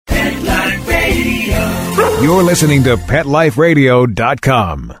You're listening to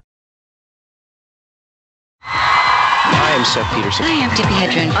PetLifeRadio.com. Hi, I'm Seth Peterson. Hi, I'm Tippi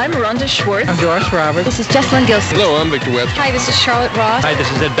Hedren. I'm Rhonda Schwartz. I'm Doris Roberts. This is Jessalyn Gilson. Hello, I'm Victor Webster. Hi, this is Charlotte Ross. Hi, this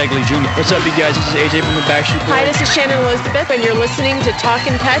is Ed Begley Jr. What's up, you guys? This is AJ from the Backstreet Boys. Hi, this is Shannon Elizabeth, and you're listening to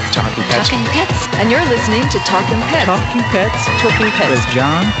Talkin' Pets. Talkin' Pets. Talkin' Pets. And you're listening to Talkin' Pets. Talking Pets Talking Pets. with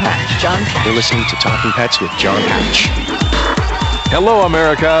John Patch. John Patch. You're listening to Talking Pets with John Patch. Hello,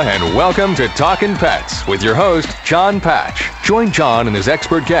 America, and welcome to Talkin' Pets with your host, John Patch. Join John and his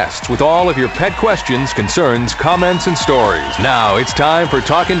expert guests with all of your pet questions, concerns, comments, and stories. Now it's time for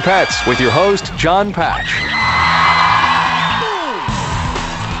Talkin' Pets with your host, John Patch.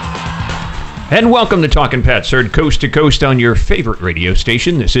 And welcome to Talkin' Pets, heard coast to coast on your favorite radio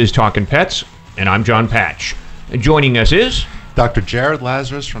station. This is Talkin' Pets, and I'm John Patch. Joining us is Dr. Jared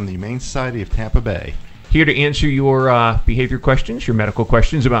Lazarus from the Humane Society of Tampa Bay. here to answer your behavior questions, your medical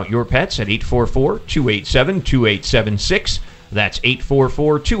questions about your pets at 844-287-2876. That's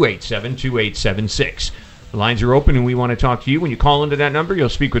 844-287-2876. The lines are open and we want to talk to you. When you call into that number, you'll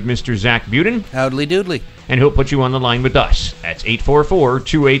speak with Mr. Zach Buden. Howdly doodly. And he'll put you on the line with us. That's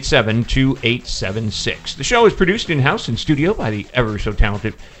 844-287-2876. The show is produced in-house in studio by the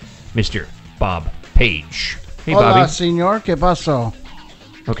ever-so-talented Mr. Bob Page. Hey, Hola, Bobby. senor. ¿Qué pasó?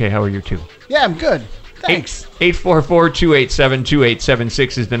 Okay, how are you two? Yeah, I'm good. Thanks.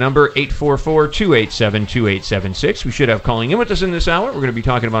 844-287-2876 is the number. 844-287-2876. We should have calling in with us in this hour. We're going to be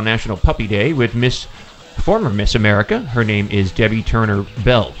talking about National Puppy Day with former Miss America. Her name is Debbie Turner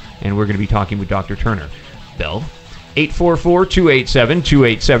Bell, and we're going to be talking with Dr. Turner Bell.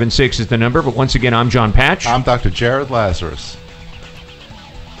 844-287-2876 is the number. But once again, I'm John Patch. I'm Dr. Jared Lazarus.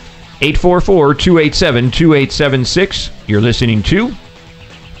 844-287-2876. You're listening to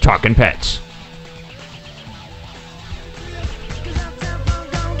Talkin' Pets.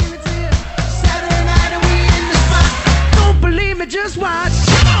 Just watch.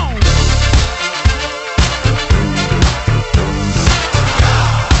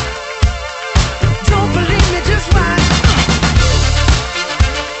 Don't believe me, just watch.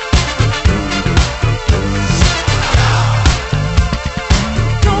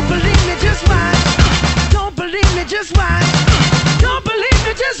 Don't believe me, just watch. Don't believe me, just watch. Don't believe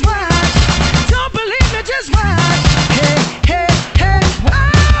me, just watch. Don't believe me, just watch. Hey, hey, hey,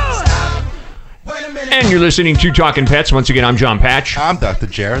 oh! And you're listening to Talkin' Pets. Once again, I'm John Patch. I'm Dr.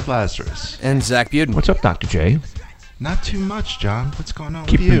 Jared Lazarus. And Zach Buden. What's up, Dr. J? Not too much, John. What's going on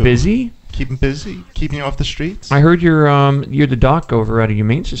Keeping with you? busy? Keeping busy? Keeping you off the streets? I heard you're the doc over at a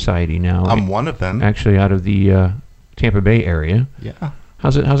Humane Society now. I'm one of them. Actually, out of the Tampa Bay area. Yeah.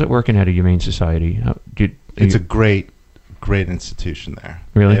 How's it working at a Humane Society? It's a great institution there.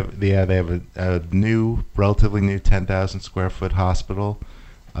 Really? They have a relatively new 10,000 square foot hospital.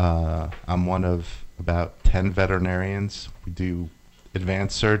 I'm one of about 10 veterinarians. We do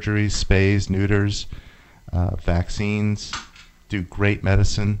advanced surgeries, spays, neuters, vaccines, do great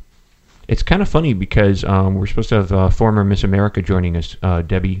medicine. It's kind of funny because we're supposed to have former Miss America joining us,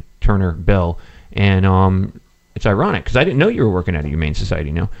 Debbie Turner Bell, and it's ironic because I didn't know you were working at a Humane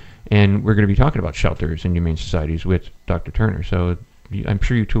Society now, and we're going to be talking about shelters and Humane Societies with Dr. Turner, so I'm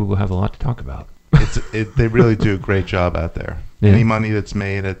sure you two will have a lot to talk about. They really do a great job out there. Yeah. Any money that's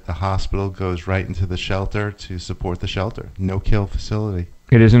made at the hospital goes right into the shelter to support the shelter. No-kill facility.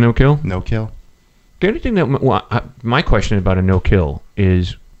 It is a no-kill? No-kill. The only thing my question about a no-kill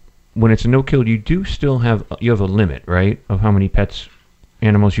is when it's a no-kill, you do still have a limit, right, of how many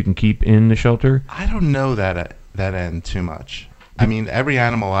animals you can keep in the shelter? I don't know that end too much. I mean, every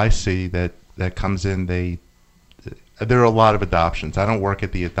animal I see that comes in, there are a lot of adoptions. I don't work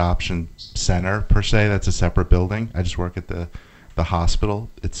at the adoption center per se. That's a separate building. I just work at the hospital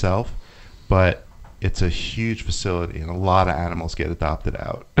itself. But it's a huge facility, and a lot of animals get adopted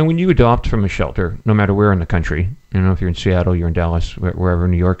out. And when you adopt from a shelter, no matter where in the country, if you're in Seattle, you're in Dallas, wherever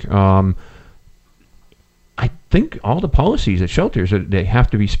in New York, I think all the policies at shelters, they have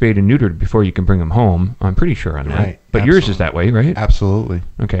to be spayed and neutered before you can bring them home. I'm pretty sure on that. Right. But Absolutely. yours is that way, right? Absolutely.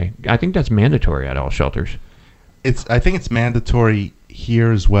 Okay. I think that's mandatory at all shelters. I think it's mandatory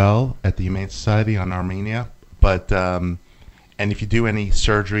here as well at the Humane Society on Armenia. But and if you do any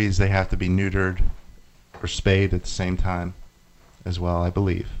surgeries, they have to be neutered or spayed at the same time as well, I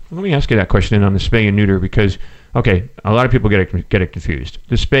believe. Let me ask you that question on the spay and neuter because, okay, a lot of people get it confused.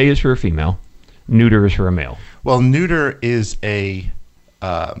 The spay is for a female. Neuter is for a male. Well, neuter is a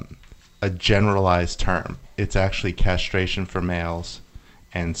generalized term. It's actually castration for males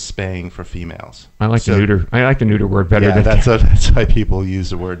and spaying for females. I like the neuter word better. Yeah, that's why people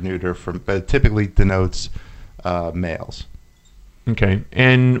use the word neuter, but it typically denotes males. Okay,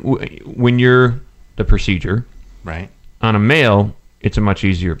 and when you're the procedure. Right. On a male, it's a much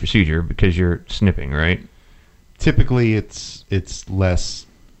easier procedure because you're snipping, right? Typically, it's less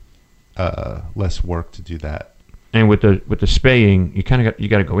work to do that. And with the spaying, you got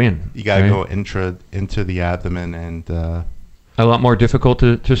to go in. You got to right? go into the abdomen and. A lot more difficult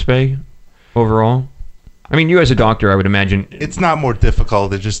to spay overall. I mean, you as a doctor, I would imagine. It's not more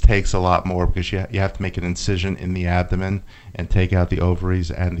difficult. It just takes a lot more because you have to make an incision in the abdomen and take out the ovaries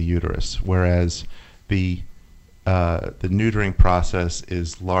and the uterus. Whereas the neutering process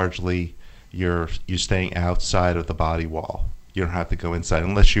is largely you're staying outside of the body wall. You don't have to go inside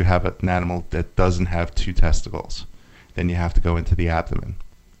unless you have an animal that doesn't have 2 testicles. Then you have to go into the abdomen.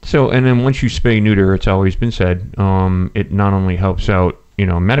 So, and then once you spay neuter, it's always been said, it not only helps out,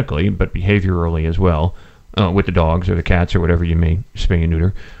 medically, but behaviorally as well, with the dogs or the cats or whatever you may spay and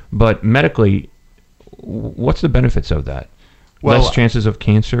neuter. But medically, what's the benefits of that? Well, less chances of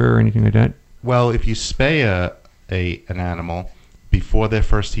cancer or anything like that? Well, if you spay an animal before their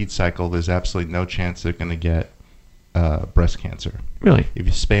first heat cycle, there's absolutely no chance they're going to get breast cancer. Really? If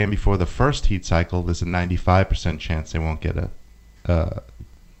you spay them before the first heat cycle, there's a 95% chance they won't get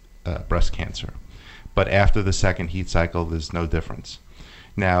breast cancer. But after the second heat cycle, there's no difference.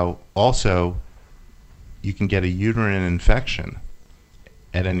 Now, also, you can get a uterine infection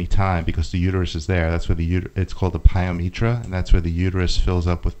at any time because the uterus is there. That's where it's called the pyometra, and that's where the uterus fills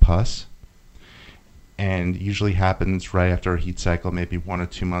up with pus. And usually happens right after a heat cycle, maybe 1 or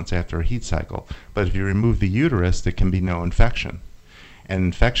 2 months after a heat cycle. But if you remove the uterus, there can be no infection. And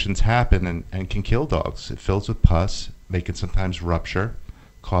infections happen and can kill dogs. It fills with pus. They can sometimes rupture,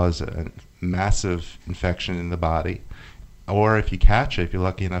 cause a massive infection in the body. Or if you catch it, if you're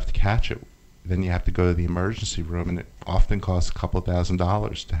lucky enough to catch it, then you have to go to the emergency room, and it often costs a couple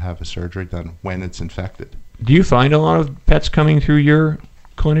 $1,000s to have a surgery done when it's infected. Do you find a lot of pets coming through your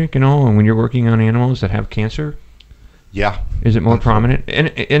clinic and all, and when you're working on animals that have cancer? Yeah. Is it more prominent? And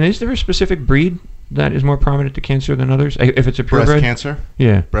is there a specific breed that is more prominent to cancer than others? If it's a purebred? Breast cancer?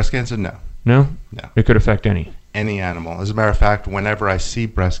 Yeah. Breast cancer? No. No? No. It could affect any animal. As a matter of fact, whenever I see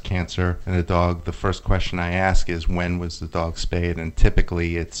breast cancer in a dog, the first question I ask is, when was the dog spayed? And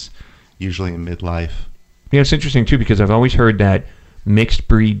typically it's usually in midlife. Yeah, it's interesting too, because I've always heard that mixed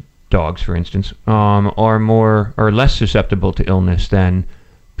breed dogs, for instance, are less susceptible to illness than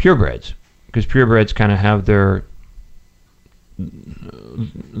purebreds, because purebreds kind of have the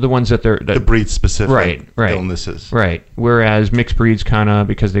ones that the breed specific illnesses, right? Whereas mixed breeds kind of,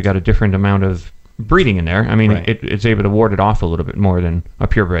 because they got a different amount of breeding in there. I mean, right. it's able to ward it off a little bit more than a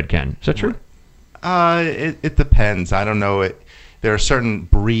purebred can. Is that true? It depends. I don't know. There are certain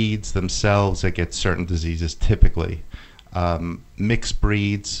breeds themselves that get certain diseases typically. Mixed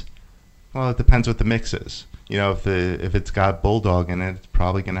breeds, well, it depends what the mix is. If it's got bulldog in it, it's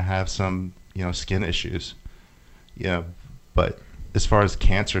probably going to have some, skin issues. But as far as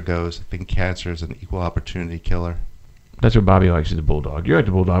cancer goes, I think cancer is an equal opportunity killer. That's what Bobby likes, is the bulldog. You like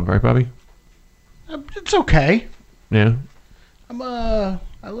the bulldog, right, Bobby? It's okay. Yeah. I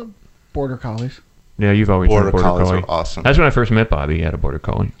love border collies. Yeah, you've always border been a border collies collie. are awesome. That's when I first met Bobby. He had a border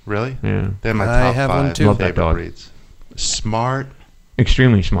collie. Really? Yeah. They're my I top have one 5 too. Love that favorite dog. breeds. Smart.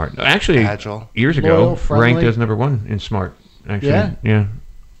 Extremely smart. Actually, Agile. years ago, Loyal, friendly. ranked as #1 in smart. Actually, Yeah?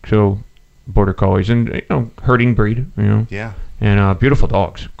 So, border collies and herding breed. Yeah. And beautiful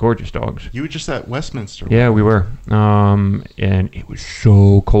dogs, gorgeous dogs. You were just at Westminster. Yeah, we were. And it was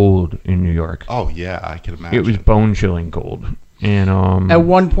so cold in New York. Oh yeah, I can imagine. It was bone-chilling cold. And At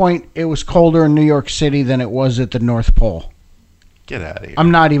one point, it was colder in New York City than it was at the North Pole. Get out of here.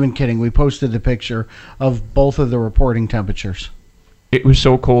 I'm not even kidding. We posted the picture of both of the reporting temperatures. it was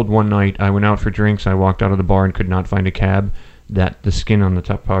so cold one night. I went out for drinks. I walked out of the bar and could not find a cab. That the skin on the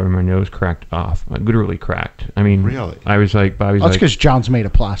top part of my nose cracked off. Like, literally cracked. I mean, really? I was like, Bobby's That's like, because John's made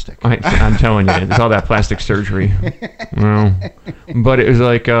of plastic. I'm telling you, it's all that plastic surgery. Well, but it was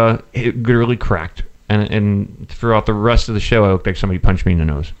like, it literally cracked. And throughout the rest of the show, I looked like somebody punched me in the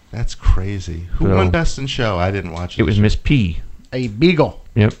nose. That's crazy. Who won Best in Show? I didn't watch it. It was Miss P. A beagle.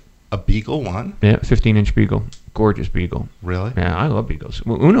 Yep. A beagle won? Yeah, 15-inch beagle. Gorgeous beagle. Really? Yeah, I love beagles.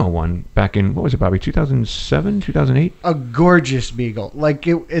 Well, Uno won back in, what was it, Bobby, 2007, 2008? A gorgeous beagle. Like,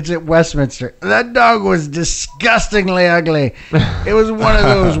 it's at Westminster. That dog was disgustingly ugly. It was one of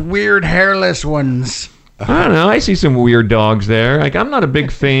those weird hairless ones. I don't know. I see some weird dogs there. Like, I'm not a big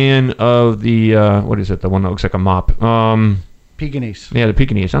fan of the, what is it, the one that looks like a mop? Pekingese. Yeah, the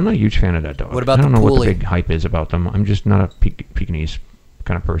Pekingese. I'm not a huge fan of that dog. What about I don't the know what Poolie? the big hype is about them. I'm just not a Pekingese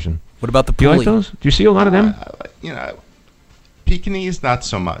kind of person. What about the Do you like Poolie? those? Do you see a lot of them? Pekingese, not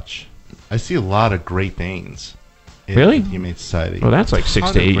so much. I see a lot of Great Danes in Really? Humane Society. Well, that's like 6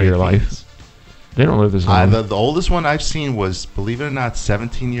 Ton to of 8 Great year Danes. life. They don't live as long. The oldest one I've seen was, believe it or not,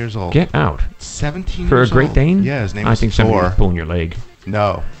 17 years old. Get out. 17 For a years Great old. Dane? Yeah, his name I was think somebody Thor. was pulling your leg.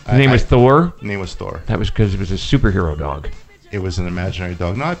 No. His name was Thor? His name was Thor. That was because it was a superhero dog. It was an imaginary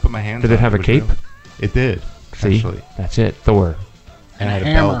dog. No, I put my hands Did on it have a was cape? real. It did, See? actually. That's it. Thor. And it had a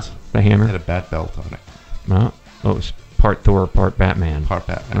hammer. belt. The hammer? It had a bat belt on it. Well, it was part Thor, part Batman. Part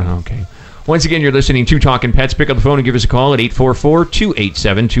Batman. Okay. Once again, you're listening to Talking Pets. Pick up the phone and give us a call at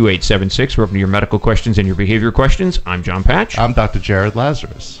 844-287-2876. We're open to your medical questions and your behavior questions. I'm John Patch. I'm Dr. Jared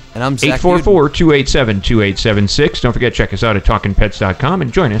Lazarus. And I'm Zach 844-287-2876. Don't forget, check us out at TalkingPets.com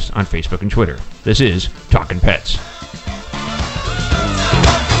and join us on Facebook and Twitter. This is Talking Pets.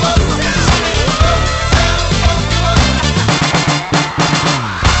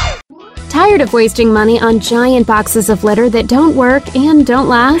 Tired of wasting money on giant boxes of litter that don't work and don't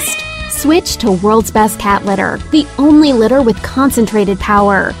last? Switch to World's Best Cat Litter, the only litter with concentrated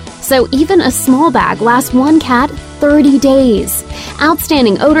power. So even a small bag lasts one cat 30 days.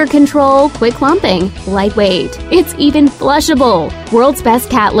 Outstanding odor control, quick clumping, lightweight. It's even flushable. World's Best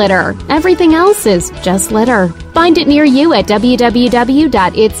Cat Litter. Everything else is just litter. Find it near you at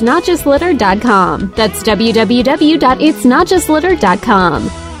www.itsnotjustlitter.com. That's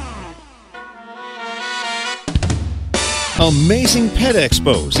www.itsnotjustlitter.com. Amazing Pet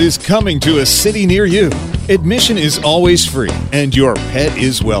Expos is coming to a city near you. Admission is always free, and your pet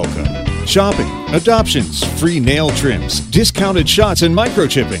is welcome. Shopping, adoptions, free nail trims, discounted shots and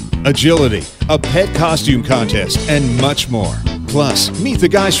microchipping, agility, a pet costume contest, and much more. Plus, meet the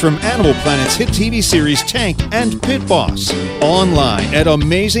guys from Animal Planet's hit TV series Tank and Pit Boss. Online at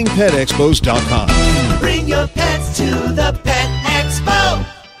AmazingPetExpos.com. Bring your pets to the Pet Expo.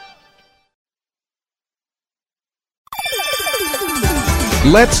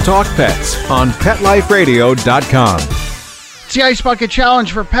 Let's Talk Pets on PetLifeRadio.com. It's the Ice Bucket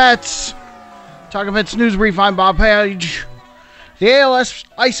Challenge for pets. Talking Pets News Brief, I'm Bob Page. The ALS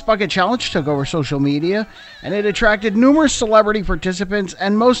Ice Bucket Challenge took over social media, and it attracted numerous celebrity participants,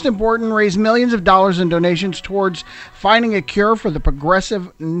 and most important, raised millions of dollars in donations towards finding a cure for the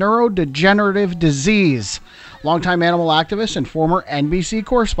progressive neurodegenerative disease. Longtime animal activist and former NBC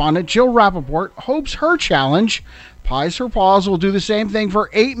correspondent Jill Rappaport hopes her challenge, Pies for Paws, will do the same thing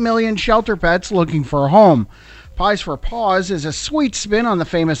for 8 million shelter pets looking for a home. Pies for Paws is a sweet spin on the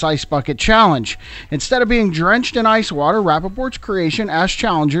famous Ice Bucket Challenge. Instead of being drenched in ice water, Rappaport's creation asked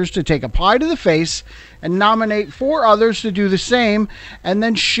challengers to take a pie to the face and nominate 4 others to do the same, and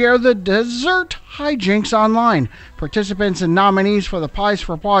then share the dessert hijinks online. Participants and nominees for the Pies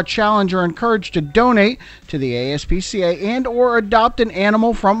for Paws Challenge are encouraged to donate to the ASPCA and or adopt an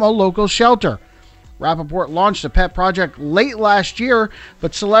animal from a local shelter. Rappaport launched the pet project late last year,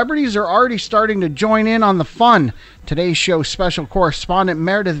 but celebrities are already starting to join in on the fun. Today's show special correspondent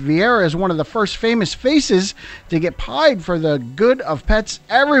Meredith Vieira is one of the first famous faces to get pied for the good of pets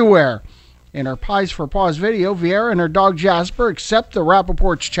everywhere. In her Pies for Paws video, Vieira and her dog Jasper accept the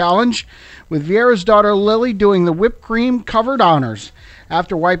Rappaport's challenge, with Vieira's daughter Lily doing the whipped cream covered honors.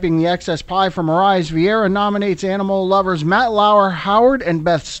 After wiping the excess pie from her eyes, Vieira nominates animal lovers Matt Lauer, Howard, and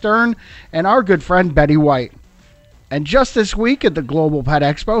Beth Stern, and our good friend Betty White. And just this week at the Global Pet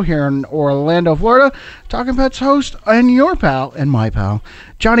Expo here in Orlando, Florida, Talking Pets host and your pal and my pal,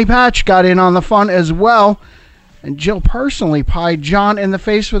 Johnny Patch, got in on the fun as well. And Jill personally pied John in the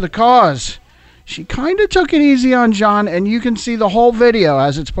face for the cause. She kind of took it easy on John, and you can see the whole video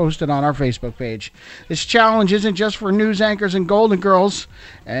as it's posted on our Facebook page. This challenge isn't just for news anchors and Golden Girls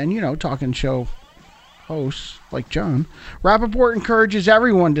and, talking show hosts like John. Rappaport encourages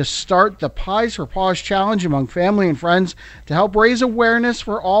everyone to start the Pies for Paws Challenge among family and friends to help raise awareness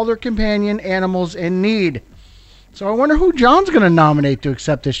for all their companion animals in need. So I wonder who John's going to nominate to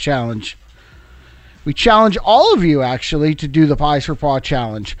accept this challenge. We challenge all of you, actually, to do the Pies for Paw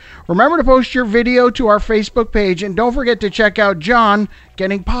Challenge. Remember to post your video to our Facebook page, and don't forget to check out John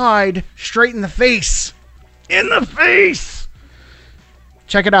getting pied straight in the face. In the face!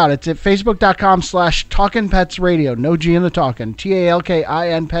 Check it out. It's at facebook.com/TalkinPetsRadio. No G in the talking.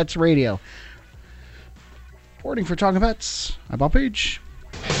 TALKIN Pets Radio. Reporting for Talking Pets, I'm Bob Page.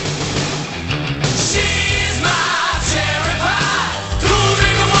 She's my cherry pie. Cool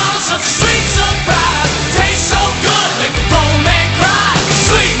drinking water, such a sweet surprise. Tastes so good, make a grown man cry.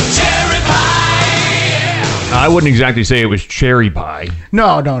 Sweet cherry pie. I wouldn't exactly say it was cherry pie.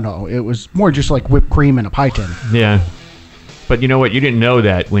 No. It was more just like whipped cream in a pie tin. Yeah. But you know what? You didn't know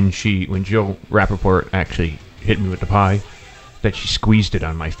that when Jill Rappaport actually hit me with the pie. that she squeezed it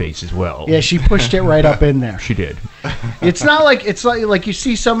on my face as well. Yeah, she pushed it right up in there. She did. It's not like like you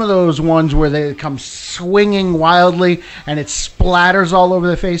see some of those ones where they come swinging wildly and it splatters all over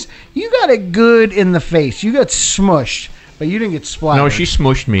the face. You got it good in the face. You got smushed, but you didn't get splattered. No, she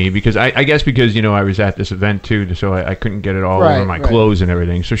smushed me because I guess because I was at this event too, so I couldn't get it all over my clothes and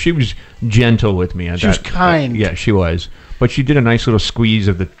everything. So she was gentle with me. She was kind. Yeah, she was. But she did a nice little squeeze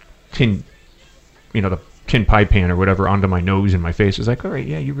of the tin, the tin pie pan or whatever onto my nose and my face. It's like, all right,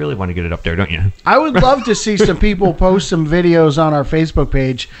 yeah, you really want to get it up there, don't you? I would love to see some people post some videos on our Facebook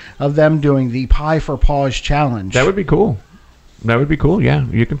page of them doing the Pie for Paws challenge. That would be cool. Yeah,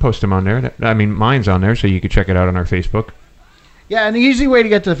 you can post them on there. Mine's on there, so you can check it out on our Facebook. Yeah, and the easy way to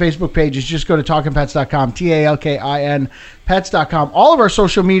get to the Facebook page is just go to talkinpets.com, TALKIN pets.com. All of our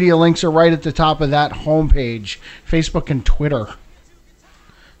social media links are right at the top of that homepage, Facebook and Twitter.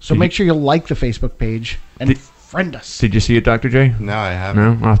 So make sure you like the Facebook page and friend us. Did you see it, Dr. J? No, I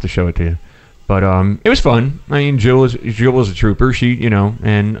haven't. No? I'll have to show it to you. But it was fun. Jill was a trooper. She,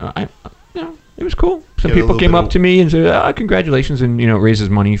 and it was cool. Some people came up to me and said, congratulations, and, it raises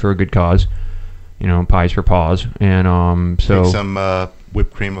money for a good cause. Pies for Paws. And so... Take some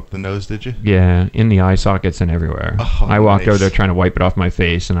whipped cream up the nose, did you? Yeah, in the eye sockets and everywhere. Oh, I walked over there trying to wipe it off my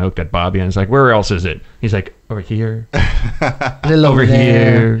face, and I looked at Bobby, and I was like, where else is it? He's like, over here. A little over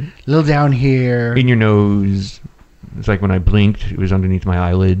here. A little down here. In your nose. It's like when I blinked, it was underneath my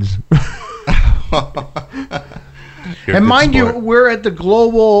eyelids. And mind you, we're at the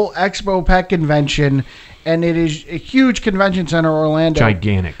Global Expo Pet Convention, and it is a huge convention center, Orlando.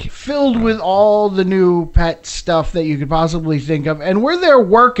 Gigantic. Filled with all the new pet stuff that you could possibly think of. And we're there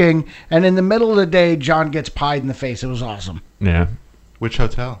working, and in the middle of the day, John gets pied in the face. It was awesome. Yeah. Which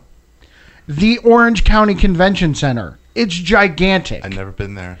hotel? The Orange County Convention Center. It's gigantic. I've never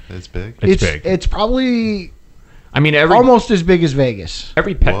been there. It's big? It's big. It's probably almost as big as Vegas.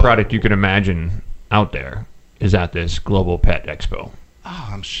 Every pet product you can imagine out there is at this Global Pet Expo. Oh,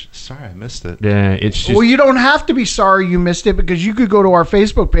 I'm sorry I missed it. Yeah, it's just... Well, you don't have to be sorry you missed it because you could go to our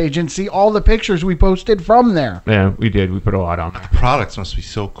Facebook page and see all the pictures we posted from there. Yeah, we did. We put a lot on there. The products must be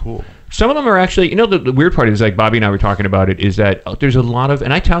so cool. Some of them are actually... the weird part is, like Bobby and I were talking about it, is that there's a lot of...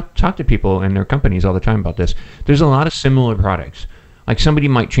 And I talk to people and their companies all the time about this. There's a lot of similar products. Like somebody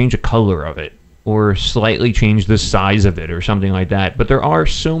might change a color of it or slightly change the size of it or something like that. But there are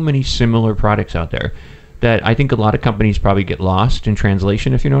so many similar products out there that I think a lot of companies probably get lost in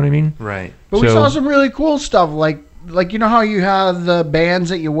translation, if you know what I mean. Right. But we saw some really cool stuff, like how you have the bands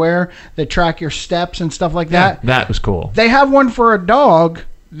that you wear that track your steps and stuff like that? Yeah, that was cool. They have one for a dog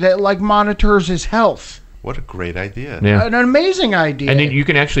that monitors his health. What a great idea. Yeah. An amazing idea. And then you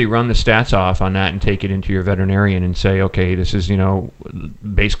can actually run the stats off on that and take it into your veterinarian and say, okay, this is,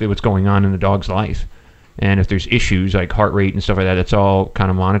 basically what's going on in the dog's life. And if there's issues like heart rate and stuff like that, it's all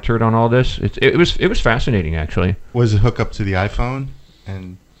kind of monitored on all this. It was fascinating, actually. Was it hook up to the iPhone?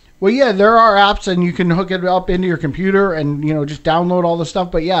 Well, yeah, there are apps, and you can hook it up into your computer and, just download all the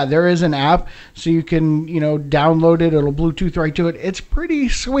stuff. But, yeah, there is an app, so you can, download it. It'll Bluetooth right to it. It's pretty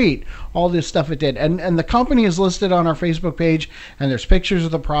sweet, all this stuff it did. And the company is listed on our Facebook page, and there's pictures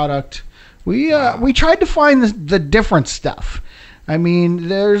of the product. We tried to find the different stuff. I mean,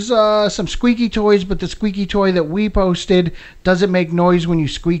 there's some squeaky toys, but the squeaky toy that we posted doesn't make noise when you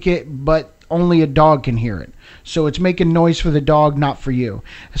squeak it, but only a dog can hear it. So it's making noise for the dog, not for you.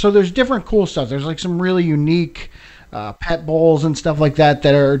 So there's different cool stuff. There's like some really unique pet bowls and stuff like that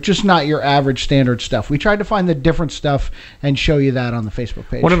are just not your average standard stuff. We tried to find the different stuff and show you that on the Facebook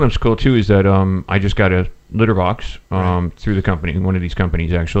page. One of them's cool, too, is that I just got a litter box through the company, one of these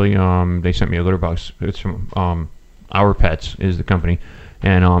companies, actually. They sent me a litter box. It's from... Our Pets is the company,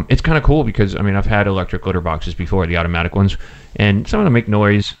 and it's kind of cool because I've had electric litter boxes before, the automatic ones, and some of them make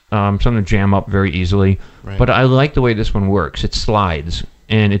noise, some of them jam up very easily. Right. But I like the way this one works. It slides,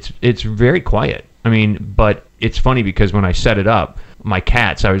 and it's very quiet. But it's funny because when I set it up, my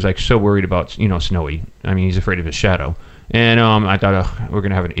cats, I was like so worried about Snowy. He's afraid of his shadow, and I thought we're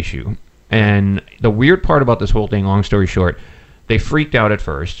gonna have an issue. And the weird part about this whole thing, long story short, they freaked out at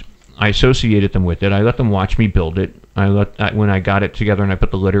first. I associated them with it. I let them watch me build it. When I got it together and I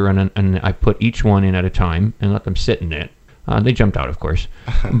put the litter in, and I put each one in at a time and let them sit in it. They jumped out, of course,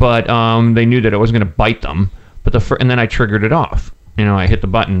 but they knew that I wasn't going to bite them. But and then I triggered it off. I hit the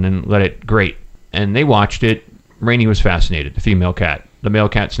button and let it grate, and they watched it. Rainey was fascinated. The female cat, the male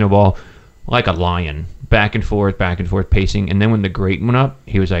cat, Snowball, like a lion, back and forth, pacing. And then when the grate went up,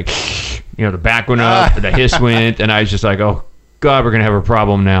 he was like, the back went up, the hiss went, and I was just like, oh God, we're gonna have a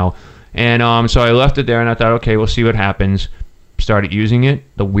problem now. And so I left it there, and I thought, okay, we'll see what happens. started using it.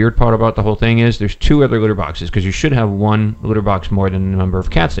 The weird part about the whole thing is there's 2 other litter boxes, because you should have 1 litter box more than the number of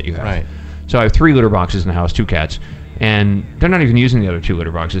cats that you have. Right. So I have 3 litter boxes in the house, 2 cats, and they're not even using the other 2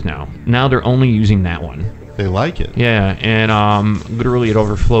 litter boxes now. Now they're only using that one. They like it. Yeah, and literally it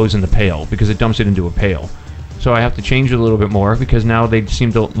overflows in the pail because it dumps it into a pail. So I have to change it a little bit more because now they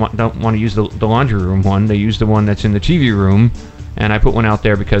seem to don't want to use the laundry room one. They use the one that's in the TV room, and I put one out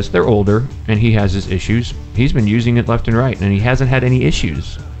there because they're older and he has his issues. He's been using it left and right, and he hasn't had any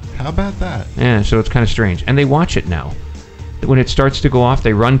issues. How about that? Yeah, so it's kind of strange. And they watch it now. When it starts to go off,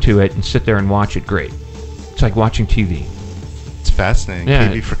 they run to it and sit there and watch it. Great. It's like watching TV. It's fascinating. Yeah,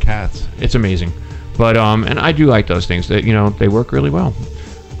 TV for cats. It's amazing. But and I do like those things. That they work really well.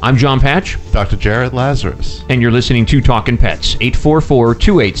 I'm John Patch. Dr. Jared Lazarus. And you're listening to Talkin' Pets.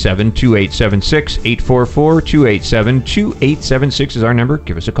 844-287-2876. 844-287-2876 is our number.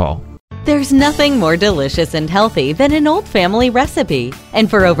 Give us a call. There's nothing more delicious and healthy than an old family recipe. And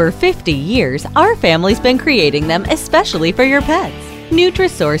for over 50 years, our family's been creating them especially for your pets.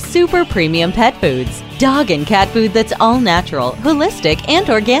 Nutrisource Super Premium Pet Foods. Dog and cat food that's all natural, holistic, and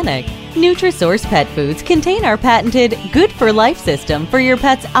organic. Nutrisource Pet Foods contain our patented Good for Life system for your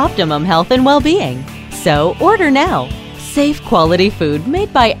pet's optimum health and well-being. So order now. Safe quality food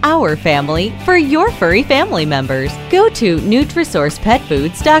made by our family for your furry family members. Go to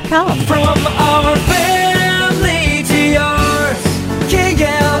NutrisourcePetFoods.com. From our family to yours,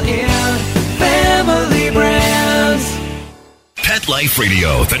 KLN Family Brands. Pet Life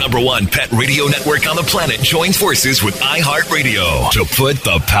Radio, the #1 pet radio network on the planet, joins forces with iHeartRadio to put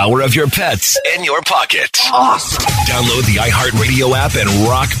the power of your pets in your pocket. Awesome! Download the iHeartRadio app and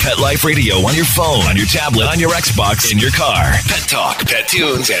rock Pet Life Radio on your phone, on your tablet, on your Xbox, in your car. Pet talk, pet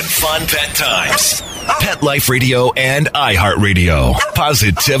tunes, and fun pet times. Pet Life Radio and iHeartRadio.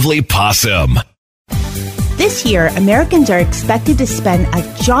 Positively Possum. This year, Americans are expected to spend a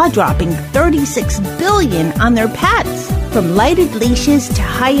jaw-dropping $36 billion on their pets. From lighted leashes to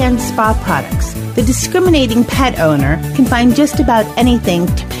high-end spa products, the discriminating pet owner can find just about anything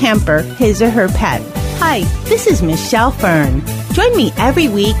to pamper his or her pet. Hi, this is Michelle Fern. Join me every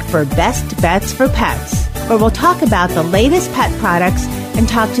week for Best Bets for Pets, where we'll talk about the latest pet products and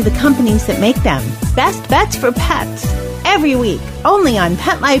talk to the companies that make them. Best Bets for Pets, every week, only on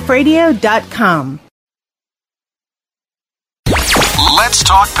PetLifeRadio.com. Let's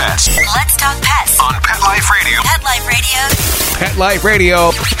talk pets. Let's talk pets On Pet Life Radio. Pet Life Radio.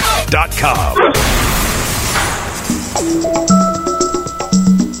 PetLifeRadio.com.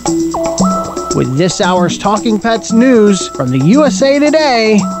 With this hour's Talking Pets news from the USA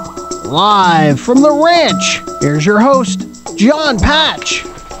Today, live from the ranch, here's your host, John Patch.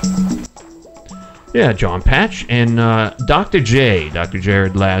 Yeah, John Patch and Dr. J, Dr.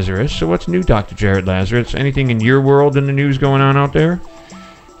 Jared Lazarus. So what's new, Dr. Jared Lazarus? Anything in your world in the news going on out there?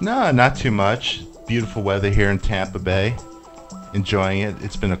 No, not too much. Beautiful weather here in Tampa Bay. Enjoying it.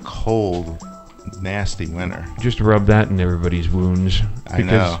 It's been a cold, nasty winter. Just rub that in everybody's wounds. I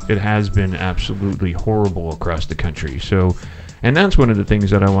know. Because it has been absolutely horrible across the country. So, and that's one of the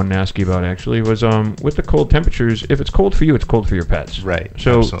things that I wanted to ask you about, actually, was with the cold temperatures, if it's cold for you, it's cold for your pets. Right.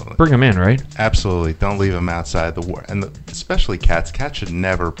 So absolutely. Bring them in, right? Absolutely. Don't leave them outside. Especially cats. Cats should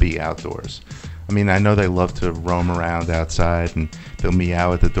never be outdoors. I mean, I know they love to roam around outside and they'll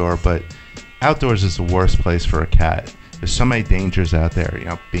meow at the door, but outdoors is the worst place for a cat. There's so many dangers out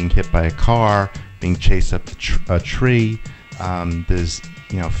there, being hit by a car, being chased up a tree. There's,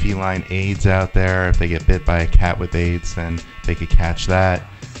 feline AIDS out there. If they get bit by a cat with AIDS, then they could catch that.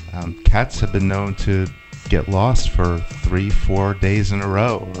 Cats have been known to get lost for 3-4 days in a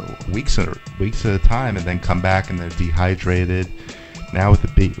row, or weeks at a time, and then come back and they're dehydrated. Now with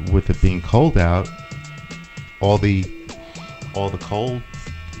it being cold out, all the cold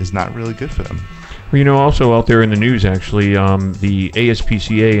is not really good for them. Well, also out there in the news, actually, the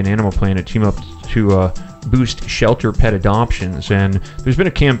ASPCA and Animal Planet team up to boost shelter pet adoptions, and there's been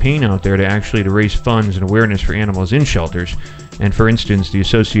a campaign out there to raise funds and awareness for animals in shelters. And for instance, the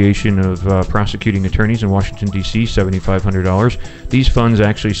Association of Prosecuting Attorneys in Washington, D.C., $7,500. These funds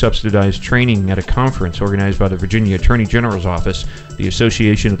actually subsidize training at a conference organized by the Virginia Attorney General's Office, the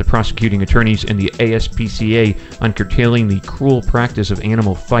Association of the Prosecuting Attorneys, and the ASPCA on curtailing the cruel practice of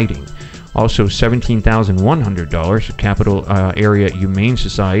animal fighting. Also, $17,100, Capital Area Humane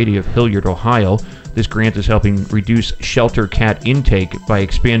Society of Hilliard, Ohio. This grant is helping reduce shelter cat intake by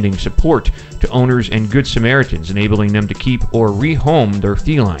expanding support to owners and Good Samaritans, enabling them to keep or rehome their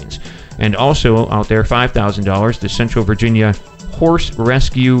felines. And also out there, $5,000, the Central Virginia Horse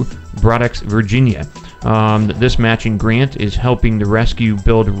Rescue Braddock's, Virginia. This matching grant is helping the rescue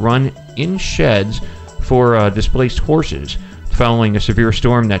build run-in sheds for displaced horses. following a severe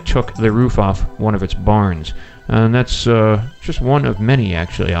storm that took the roof off one of its barns. And that's just one of many,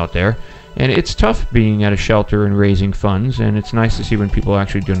 actually, out there. And it's tough being at a shelter and raising funds, and it's nice to see when people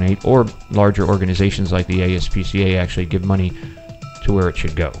actually donate, or larger organizations like the ASPCA actually give money to where it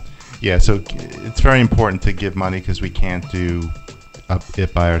should go. Yeah, so it's very important to give money because we can't do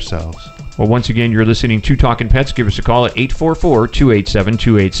it by ourselves. Well, once again, you're listening to Talkin' Pets. Give us a call at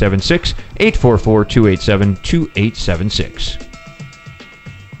 844-287-2876, 844-287-2876.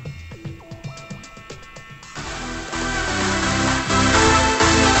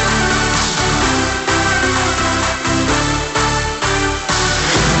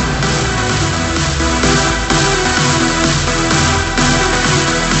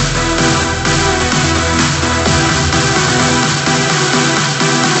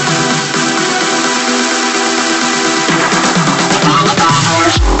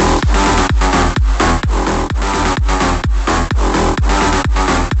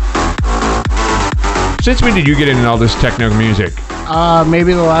 Since when did you get into all this techno music?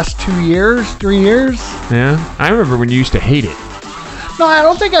 Maybe the last 2 years, 3 years. Yeah? I remember when you used to hate it. No, I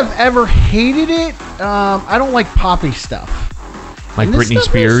don't think I've ever hated it. I don't like poppy stuff. Like Britney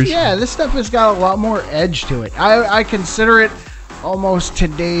Spears? This stuff has got a lot more edge to it. I consider it almost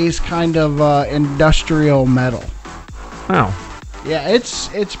today's kind of industrial metal. Wow. Yeah,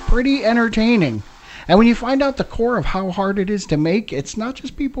 it's pretty entertaining. And when you find out the core of how hard it is to make, it's not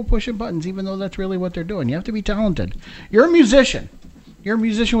just people pushing buttons, even though that's really what they're doing. You have to be talented. You're a musician. You're a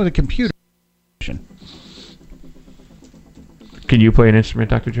musician with a computer. Can you play an instrument,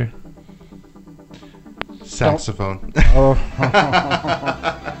 Dr. J? Saxophone. Oh.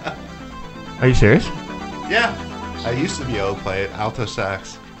 Are you serious? Yeah. I used to be able to play it, alto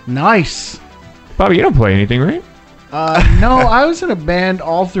sax. Nice. Bobby, you don't play anything, right? No, I was in a band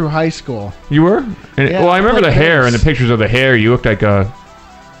all through high school. You were? Yeah, well, I remember the hair and the bass. pictures of the hair. You looked like a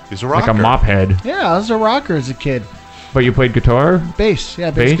mop head. Yeah, I was a rocker as a kid. But you played guitar? Bass,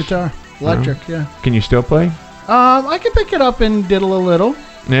 yeah, bass guitar. Electric, yeah. Can you still play? I can pick it up and diddle a little.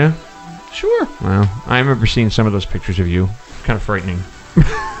 Yeah? Sure. Well, I remember seeing some of those pictures of you. Kind of frightening.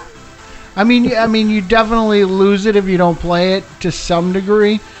 I mean, you definitely lose it if you don't play it to some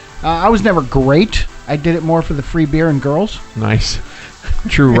degree. I was never great. I did it more for the free beer and girls. Nice.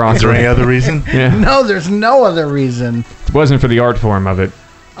 True rocker. Is there any other reason? Yeah. No, there's no other reason. It wasn't for the art form of it.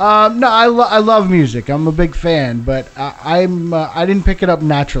 No, I love music. I'm a big fan, but I didn't pick it up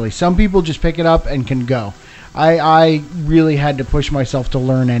naturally. Some people just pick it up and can go. I really had to push myself to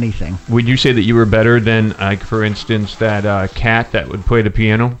learn anything. Would you say that you were better than, like, for instance, that cat that would play the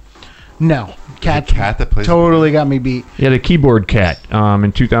piano? No. Cat that plays totally got me beat. Yeah, the keyboard cat.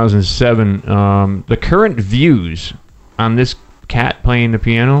 In 2007, the current views on this cat playing the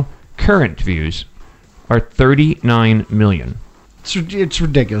piano, current views, are 39 million. It's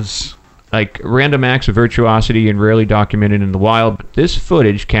ridiculous. Like, random acts of virtuosity and rarely documented in the wild, but this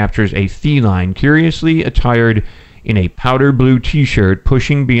footage captures a feline curiously attired in a powder blue t-shirt,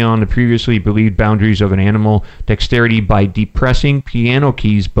 pushing beyond the previously believed boundaries of an animal dexterity by depressing piano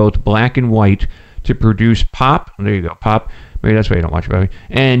keys both black and white to produce pop, there you go, pop, maybe that's why you don't watch it, Bobby,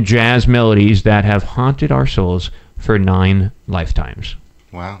 and jazz melodies that have haunted our souls for 9 lifetimes.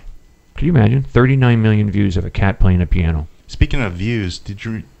 Wow. Can you imagine? 39 million views of a cat playing a piano. Speaking of views, did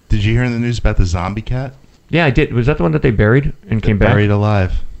you hear in the news about the zombie cat? Yeah, I did. Was that the one that they buried and came back? Buried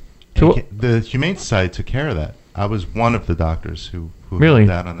alive. So, the Humane Society took care of that. I was one of the doctors who really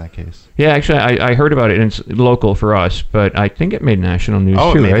helped out on that case. Yeah, actually, I heard about it, and it's local for us, but I think it made national news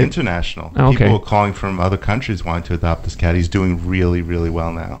too, it made right? international. Oh, okay. People calling from other countries wanting to adopt this cat. He's doing really, really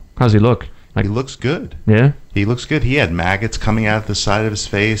well now. How's he look? He looks good. Yeah? He looks good. He had maggots coming out the side of his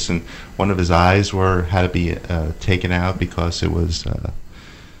face, and one of his eyes had to be taken out because it was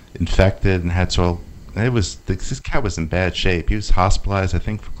infected and had this cat was in bad shape. He was hospitalized, I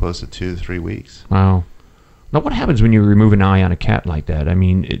think, for close to 2 to 3 weeks. Wow. Now, what happens when you remove an eye on a cat like that? I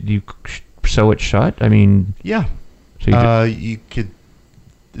mean, do you sew it shut? I mean... Yeah. So you could...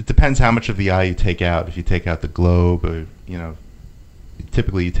 It depends how much of the eye you take out. If you take out the globe, or,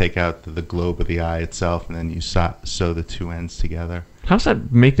 typically you take out the globe of the eye itself, and then you sew the two ends together. How's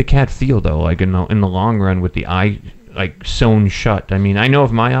that make the cat feel, though, like in the long run with the eye, like, sewn shut? I mean, I know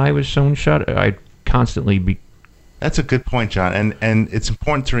if my eye was sewn shut, I'd constantly be... That's a good point, John. And it's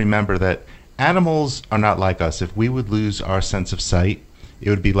important to remember that animals are not like us. If we would lose our sense of sight, it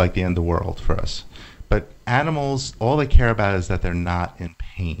would be like the end of the world for us. But animals, all they care about is that they're not in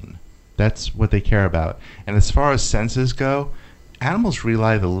pain. That's what they care about. And as far as senses go, animals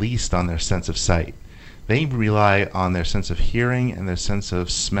rely the least on their sense of sight. They rely on their sense of hearing and their sense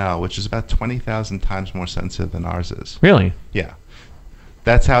of smell, which is about 20,000 times more sensitive than ours is. Really? Yeah.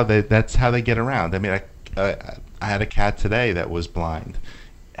 That's how they get around. I mean, I had a cat today that was blind.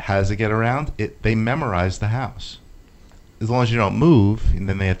 How does it get around? They memorize the house. As long as you don't move, and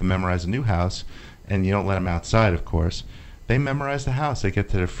then they have to memorize a new house, and you don't let them outside, of course. They memorize the house. They get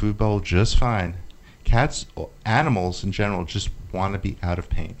to their food bowl just fine. Cats, animals in general, just want to be out of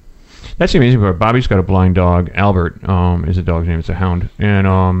pain. That's the amazing part. Bobby's got a blind dog. Albert is the dog's name. It's a hound.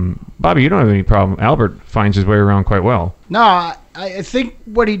 And Bobby, you don't have any problem. Albert finds his way around quite well. No, I think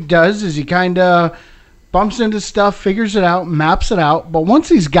what he does is he kind of bumps into stuff, figures it out, maps it out. But once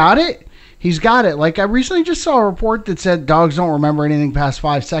he's got it, he's got it. Like, I recently just saw a report that said dogs don't remember anything past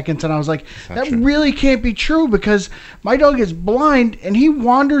 5 seconds. And I was like, that really can't be true, because my dog is blind and he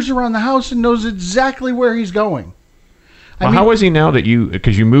wanders around the house and knows exactly where he's going. Well, how is he now that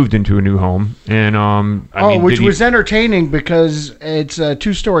because you moved into a new home, and which was entertaining because it's a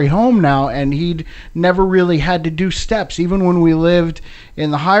 2-story home now, and he'd never really had to do steps. Even when we lived in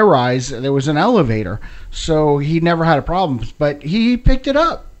the high rise, there was an elevator, so he never had a problem. But he picked it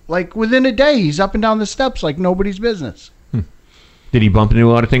up like within a day. He's up and down the steps like nobody's business. Did he bump into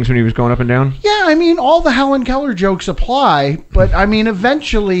a lot of things when he was going up and down? Yeah, I mean, all the Helen Keller jokes apply, but I mean,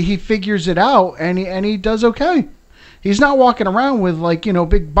 eventually he figures it out, and he does okay. He's not walking around with, like,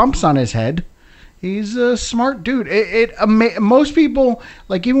 big bumps on his head. He's a smart dude. Most people,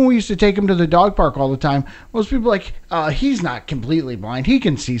 like, even when we used to take him to the dog park all the time, most people like, he's not completely blind. He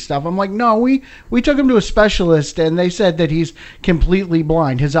can see stuff. I'm like, no, we took him to a specialist, and they said that he's completely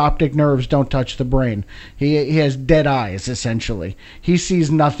blind. His optic nerves don't touch the brain. He has dead eyes, essentially. He sees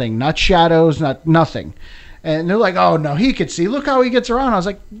nothing, not shadows, nothing. And they're like, oh, no, he could see. Look how he gets around. I was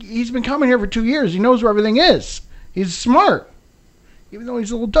like, he's been coming here for 2 years. He knows where everything is. He's smart, even though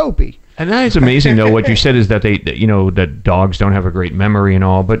he's a little dopey. And that is amazing, though. What you said is that that dogs don't have a great memory and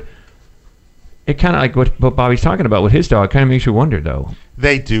all, but it kind of like what Bobby's talking about with his dog kind of makes you wonder, though.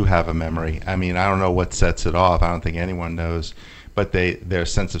 They do have a memory. I mean, I don't know what sets it off. I don't think anyone knows, but their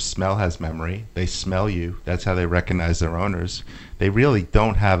sense of smell has memory. They smell you. That's how they recognize their owners. They really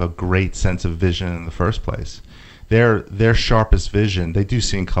don't have a great sense of vision in the first place. Their sharpest vision, they do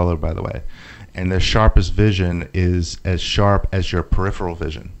see in color, by the way. And their sharpest vision is as sharp as your peripheral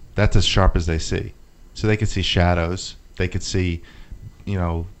vision. That's as sharp as they see. So they could see shadows. They could see,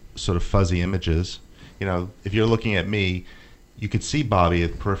 sort of fuzzy images. If you're looking at me, you could see Bobby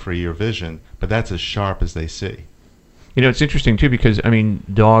at the periphery of your vision, but that's as sharp as they see. It's interesting, too, because, I mean,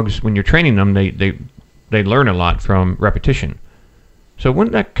 dogs, when you're training them, they learn a lot from repetition. So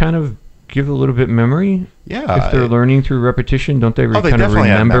wouldn't that kind of give a little bit memory? Yeah. If they're learning through repetition, don't they kind of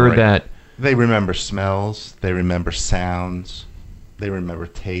remember that? They remember smells. They remember sounds. They remember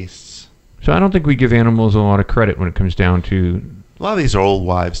tastes. So I don't think we give animals a lot of credit when it comes down to... A lot of these are old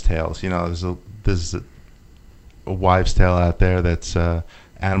wives' tales. There's a wives' tale out there that's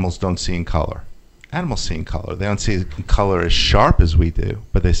animals don't see in color. Animals see in color. They don't see in color as sharp as we do,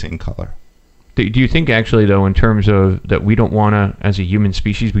 but they see in color. Do you think, actually, though, in terms of that we don't want to, as a human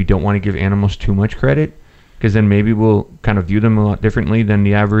species, we don't want to give animals too much credit? Because then maybe we'll kind of view them a lot differently than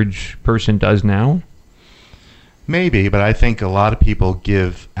the average person does now? Maybe, but I think a lot of people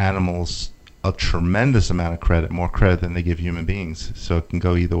give animals a tremendous amount of credit, more credit than they give human beings. So it can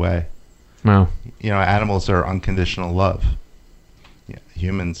go either way. Wow. Animals are unconditional love. Yeah,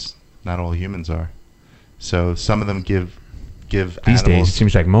 humans, not all humans are. So some of them give These animals... days, it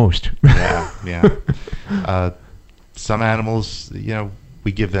seems like most. Yeah. Some animals,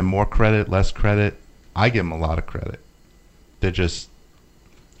 we give them more credit, less credit. I give them a lot of credit. They're just...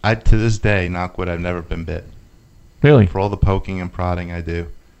 to this day, knock wood, I've never been bit. Really? For all the poking and prodding I do.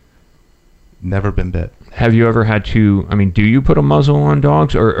 Never been bit. Have you ever had to... I mean, do you put a muzzle on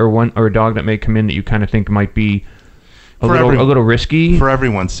dogs? Or a dog that may come in that you kind of think might be a little risky? For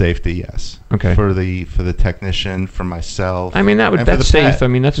everyone's safety, yes. Okay. For the technician, for myself. I mean, that's safe. Pet. I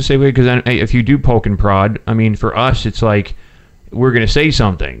mean, that's a safe way, because if you do poke and prod, I mean, for us, it's like... We're going to say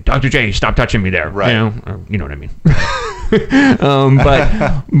something. Dr. J, stop touching me there. Right. You know what I mean.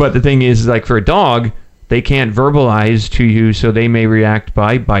 But the thing is, like, for a dog, they can't verbalize to you, so they may react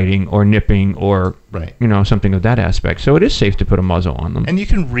by biting or nipping or, something of that aspect. So it is safe to put a muzzle on them. And you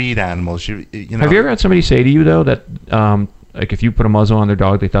can read animals. You know. Have you ever had somebody say to you, though, that, like, if you put a muzzle on their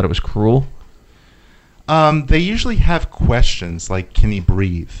dog, they thought it was cruel? They usually have questions, like, can he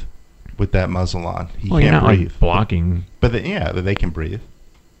breathe? With that muzzle on, he can't you're not breathe. Like blocking, but they can breathe.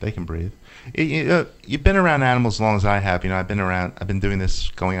 They can breathe. You've been around animals as long as I have. I've been doing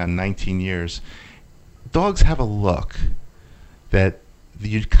this going on 19 years. Dogs have a look that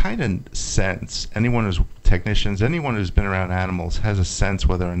you kind of sense, technicians, anyone who's been around animals has a sense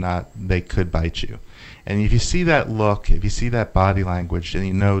whether or not they could bite you. And if you see that look, if you see that body language, then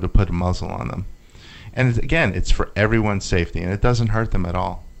you know to put a muzzle on them. And again, it's for everyone's safety, and it doesn't hurt them at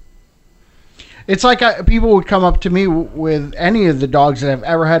all. It's like people would come up to me with any of the dogs that I've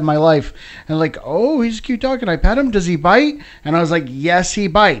ever had in my life, and like, oh, he's a cute dog. Can I pet him? Does he bite? And I was like, yes, he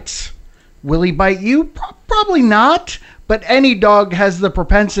bites. Will he bite you? Probably not. But any dog has the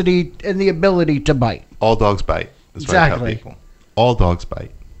propensity and the ability to bite. All dogs bite. That's exactly. what I tell people. All dogs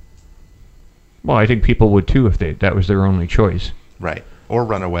bite. Well, I think people would too if that was their only choice. Right. Or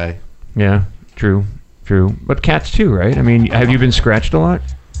run away. Yeah, true. But cats too, right? I mean, have you been scratched a lot?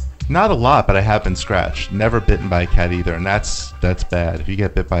 Not a lot, but I have been scratched. Never bitten by a cat either, and that's bad. If you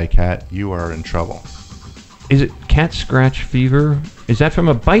get bit by a cat, you are in trouble. Is it cat scratch fever? Is that from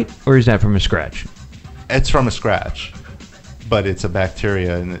a bite or is that from a scratch? It's from a scratch, but it's a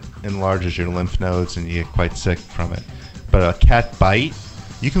bacteria and it enlarges your lymph nodes and you get quite sick from it. But a cat bite,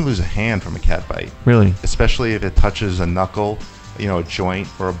 you can lose a hand from a cat bite. Really? Especially if it touches a knuckle, a joint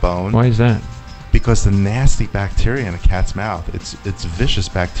or a bone. Why is that? Because the nasty bacteria in a cat's mouth, it's vicious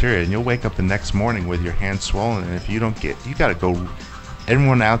bacteria, and you'll wake up the next morning with your hand swollen, and if you gotta go.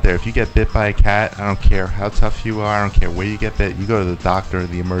 Everyone out there, if you get bit by a cat, I don't care how tough you are, I don't care where you get bit, you go to the doctor or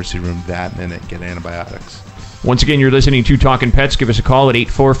the emergency room that minute and get antibiotics. Once again, you're listening to Talkin' Pets. Give us a call at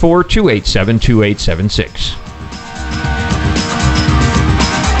 844-287-2876.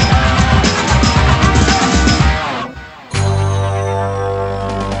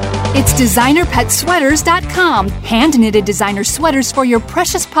 It's DesignerPetSweaters.com. Hand-knitted designer sweaters for your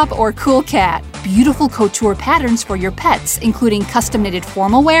precious pup or cool cat. Beautiful couture patterns for your pets, including custom-knitted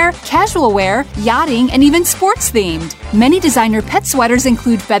formal wear, casual wear, yachting, and even sports-themed. Many designer pet sweaters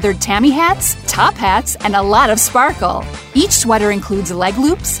include feathered tammy hats, top hats, and a lot of sparkle. Each sweater includes leg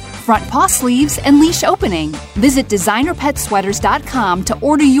loops, front paw sleeves, and leash opening. Visit DesignerPetSweaters.com to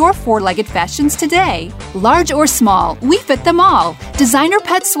order your four-legged fashions today. Large or small, we fit them all.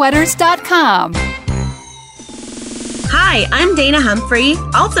 DesignerPetSweaters.com. Hi, I'm Dana Humphrey,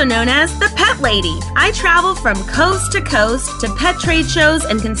 also known as the Pet Lady. I travel from coast to coast to pet trade shows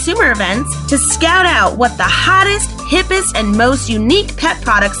and consumer events to scout out what the hottest, hippest, and most unique pet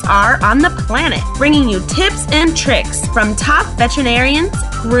products are on the planet, bringing you tips and tricks from top veterinarians,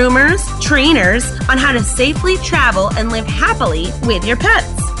 groomers, trainers on how to safely travel and live happily with your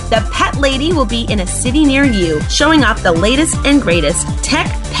pets. The Pet Lady will be in a city near you, showing off the latest and greatest tech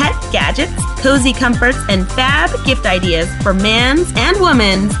pet gadgets, cozy comforts, and fab gift ideas for man's and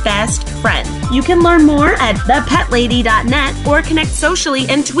woman's best friend. You can learn more at thepetLady.net or connect socially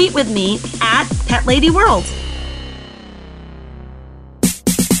and tweet with me at PetLadyWorld.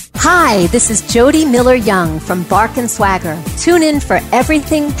 Hi, this is Jody Miller-Young from Bark & Swagger. Tune in for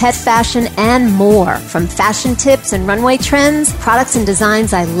everything pet fashion and more. From fashion tips and runway trends, products and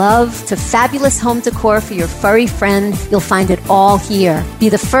designs I love, to fabulous home decor for your furry friend, you'll find it all here. Be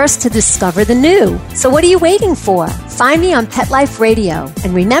the first to discover the new. So what are you waiting for? Find me on Pet Life Radio.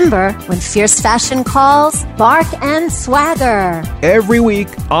 And remember, when fierce fashion calls, Bark & Swagger. Every week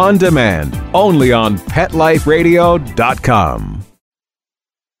on demand, only on PetLifeRadio.com.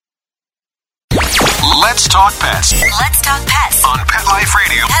 Let's talk pets. Let's talk pets On Pet Life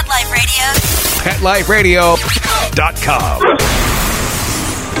Radio. Pet Life Radio. PetLifeRadio.com.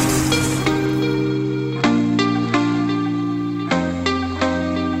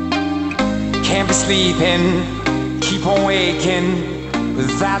 Can't be sleeping, keep on waking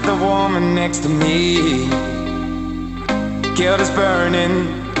without the woman next to me. Guilt is burning,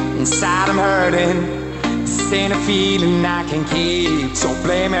 inside I'm hurting. This ain't a feeling I can keep, so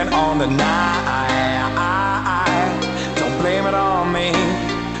blame it on the night. Don't blame it on me.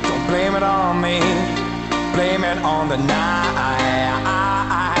 Don't blame it on me. Blame it on the night.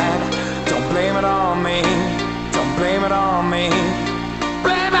 Don't blame it on me. Don't blame it on me.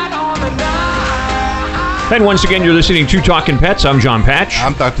 Blame it on the night. And once again, you're listening to Talkin' Pets. I'm John Patch.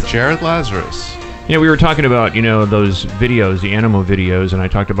 I'm Dr. Jared Lazarus. We were talking about, those videos, the animal videos, and I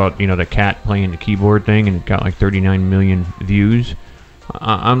talked about, the cat playing the keyboard thing, and it got like 39 million views.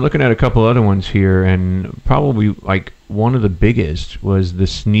 I'm looking at a couple other ones here, and probably like one of the biggest was the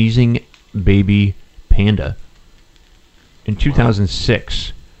sneezing baby panda. In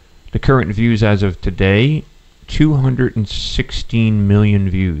 2006, the current views as of today, 216 million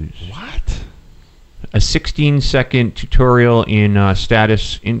views. What? A 16-second tutorial in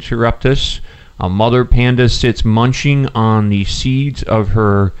Status Interruptus. A mother panda sits munching on the seeds of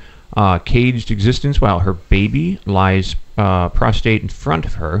her caged existence while her baby lies prostrate in front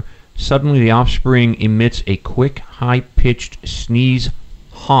of her. Suddenly, the offspring emits a quick, high-pitched sneeze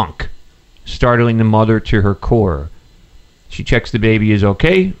honk, startling the mother to her core. She checks the baby is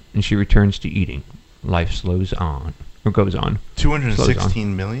okay, and she returns to eating. Life slows on, or goes on.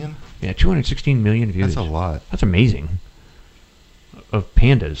 216 million? Yeah, 216 million views. That's a lot. That's amazing. Of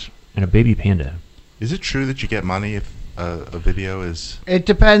pandas, and a baby panda. Is it true that you get money if a video is... It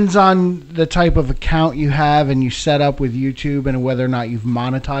depends on the type of account you have and you set up with YouTube and whether or not you've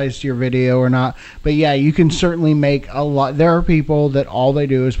monetized your video or not. But yeah, you can certainly make a lot. There are people that all they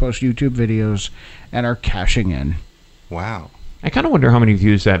do is post YouTube videos and are cashing in. Wow. I kind of wonder how many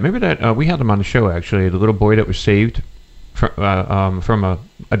views that... Remember that we had them on the show, actually. The little boy that was saved from a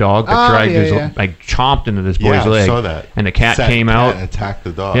dog that dragged his... Like, chomped into this boy's leg. I saw that. And the cat came out. And attacked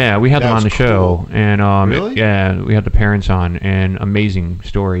the dog. Yeah, we had them on the show. And really? we had the parents on. And amazing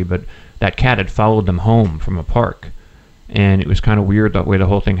story. But that cat had followed them home from a park. And it was kind of weird the way the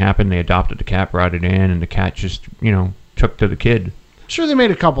whole thing happened. They adopted the cat, brought it in, and the cat just, took to the kid. Sure, they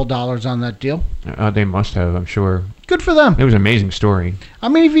made a couple dollars on that deal. They must have, I'm sure. Good for them. It was an amazing story. I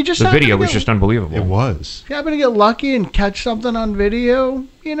mean, if you just the video was just unbelievable. It was. If you happen to get lucky and catch something on video,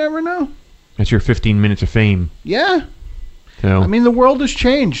 you never know. That's your 15 minutes of fame. Yeah. So I mean, the world has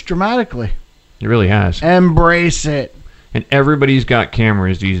changed dramatically. It really has. Embrace it. And everybody's got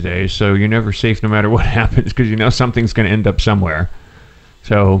cameras these days, so you're never safe no matter what happens because something's going to end up somewhere.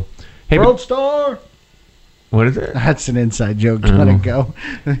 So, hey, World Star. What is it? That's an inside joke. Let it go.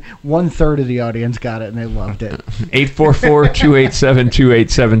 1/3 of the audience got it, and they loved it.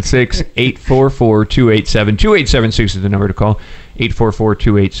 844-287-2876. 844-287-2876 is the number to call.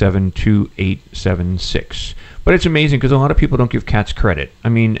 844-287-2876. But it's amazing because a lot of people don't give cats credit. I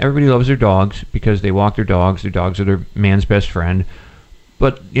mean, everybody loves their dogs because they walk their dogs. Their dogs are their man's best friend.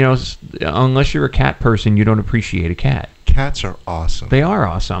 But, unless you're a cat person, you don't appreciate a cat. Cats are awesome. They are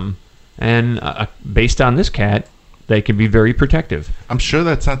awesome. And based on this cat, they can be very protective. I'm sure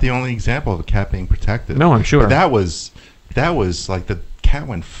that's not the only example of a cat being protective. No, I'm sure. But that was like the cat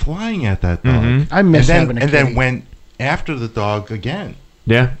went flying at that dog. Mm-hmm. I miss having a kitty. And then went after the dog again.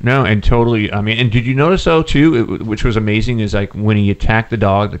 Yeah, no, and totally. I mean, and did you notice though too, which was amazing, is like when he attacked the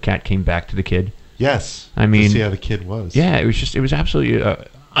dog, the cat came back to the kid. Yes. I mean, to see how the kid was. Yeah, it was absolutely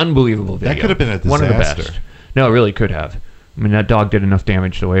unbelievable video. That could have been a disaster. One of the best. No, it really could have. I mean, that dog did enough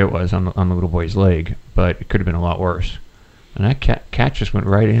damage the way it was on the little boy's leg, but it could have been a lot worse. And that cat just went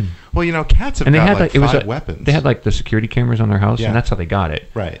right in. Well, cats have got like 5 weapons. They had like the security cameras on their house, and that's how they got it.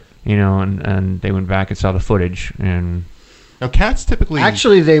 Right. And they went back and saw the footage. And now, cats typically...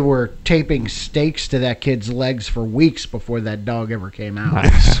 Actually, they were taping stakes to that kid's legs for weeks before that dog ever came out.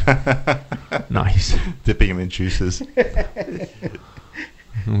 Nice. Nice. Dipping him in juices.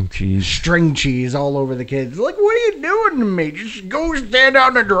 Oh, jeez. String cheese all over the kids. Like, what are you doing to me? Just go stand out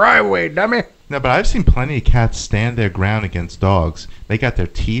in the driveway, dummy. No, but I've seen plenty of cats stand their ground against dogs. They got their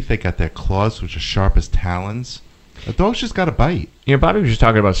teeth, they got their claws, which are sharp as talons. A dog's just got to bite. Bobby was just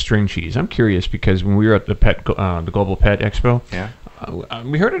talking about string cheese. I'm curious because when we were at the Global Pet Expo,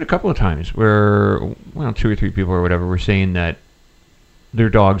 we heard it a couple of times where, 2 or 3 people or whatever were saying that their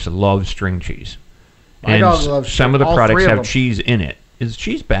dogs love string cheese. My dog loves some of the products have them. cheese in it. Is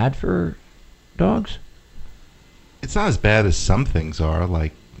cheese bad for dogs? It's not as bad as some things are,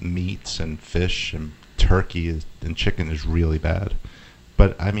 like meats and fish and turkey and chicken is really bad.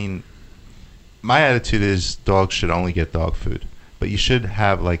 But, I mean, my attitude is dogs should only get dog food. But you should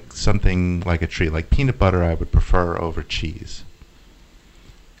have, like, something like a treat. Like peanut butter I would prefer over cheese.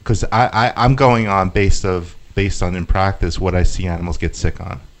 Because I'm going on based on in practice what I see animals get sick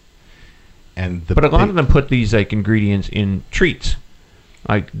on. But a lot of them put these, like, ingredients in treats.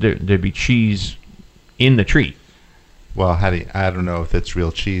 Like there'd be cheese in the treat. Well, I don't know if it's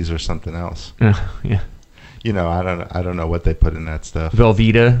real cheese or something else. Yeah. I don't know what they put in that stuff.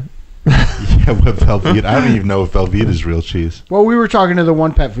 Velveeta. Yeah, what Velveeta? I don't even know if Velveeta is real cheese. Well, we were talking to the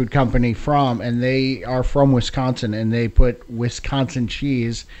one pet food company and they are from Wisconsin, and they put Wisconsin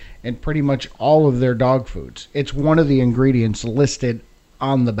cheese in pretty much all of their dog foods. It's one of the ingredients listed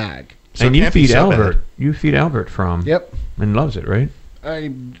on the bag. So and you feed Albert. Bad. You feed Albert from. Yep. And loves it, right?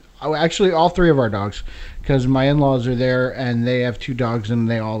 Actually, all 3 of our dogs, because my in-laws are there and they have 2 dogs and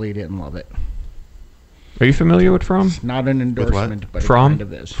they all eat it and love it. Are you familiar with From? It's not an endorsement, but From? it kind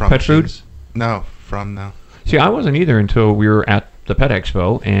of is. From Pet food? No, From no. See, I wasn't either until we were at the Pet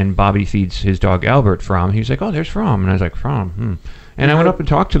Expo and Bobby feeds his dog Albert From. He was like, "Oh, there's From," and I was like, "From." And I went up and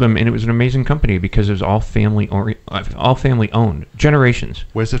talked to them, and it was an amazing company because it was all family owned, generations.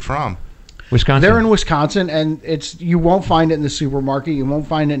 Where's it from? Wisconsin. They're in Wisconsin, and you won't find it in the supermarket. You won't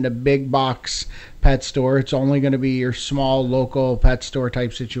find it in a big box pet store. It's only going to be your small local pet store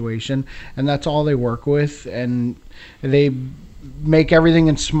type situation, and that's all they work with. And they make everything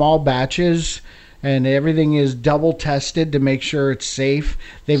in small batches, and everything is double tested to make sure it's safe.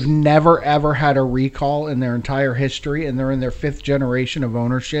 They've never ever had a recall in their entire history, and they're in their 5th generation of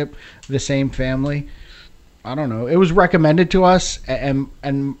ownership, the same family. I don't know. It was recommended to us, and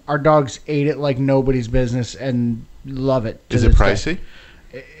our dogs ate it like nobody's business and love it. Is it pricey?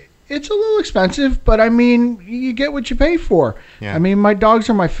 It's a little expensive, but I mean, you get what you pay for. Yeah. I mean, my dogs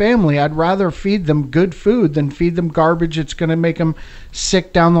are my family. I'd rather feed them good food than feed them garbage that's going to make them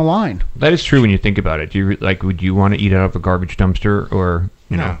sick down the line. That is true when you think about it. Do you would you want to eat out of a garbage dumpster or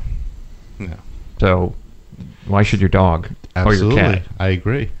No. So why should your dog Absolutely. or your cat? I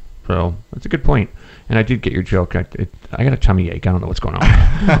agree. So that's a good point. And I did get your joke. I got a tummy ache. I don't know what's going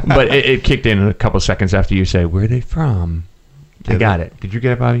on, but it kicked in a couple seconds after you say, "Where are they from?" I got it. Did you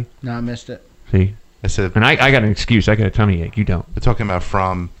get it, Bobby? No, I missed it. See? I said, and I got an excuse. I got a tummy ache. You don't. We're talking about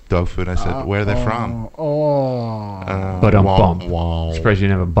from dog food. I said, where are they from? But I'm surprised you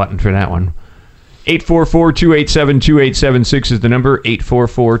didn't have a button for that one. 844-287-2876 is the number.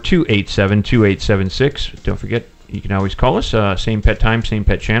 844-287-2876. Don't forget, you can always call us. Same pet time, same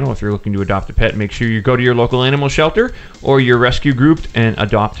pet channel. If you're looking to adopt a pet, make sure you go to your local animal shelter or your rescue group and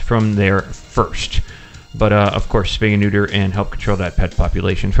adopt from there first. But, of course, spay and neuter and help control that pet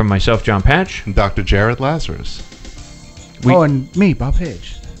population. From myself, John Patch. And Dr. Jared Lazarus. And me, Bob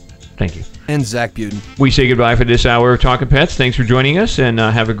Page. Thank you. And Zach Buden. We say goodbye for this hour of Talking Pets. Thanks for joining us, and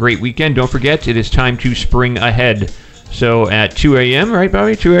have a great weekend. Don't forget, it is time to spring ahead. So at 2 a.m., right,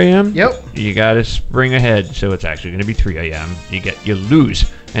 Bobby? 2 a.m.? Yep. You got to spring ahead, so it's actually going to be 3 a.m. You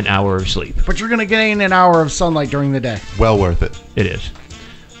lose an hour of sleep. But you're going to gain an hour of sunlight during the day. Well worth it. It is.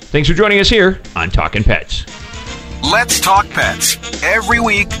 Thanks for joining us here on Talkin' Pets. Let's Talk Pets every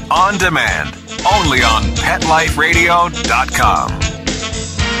week on demand, only on PetLifeRadio.com.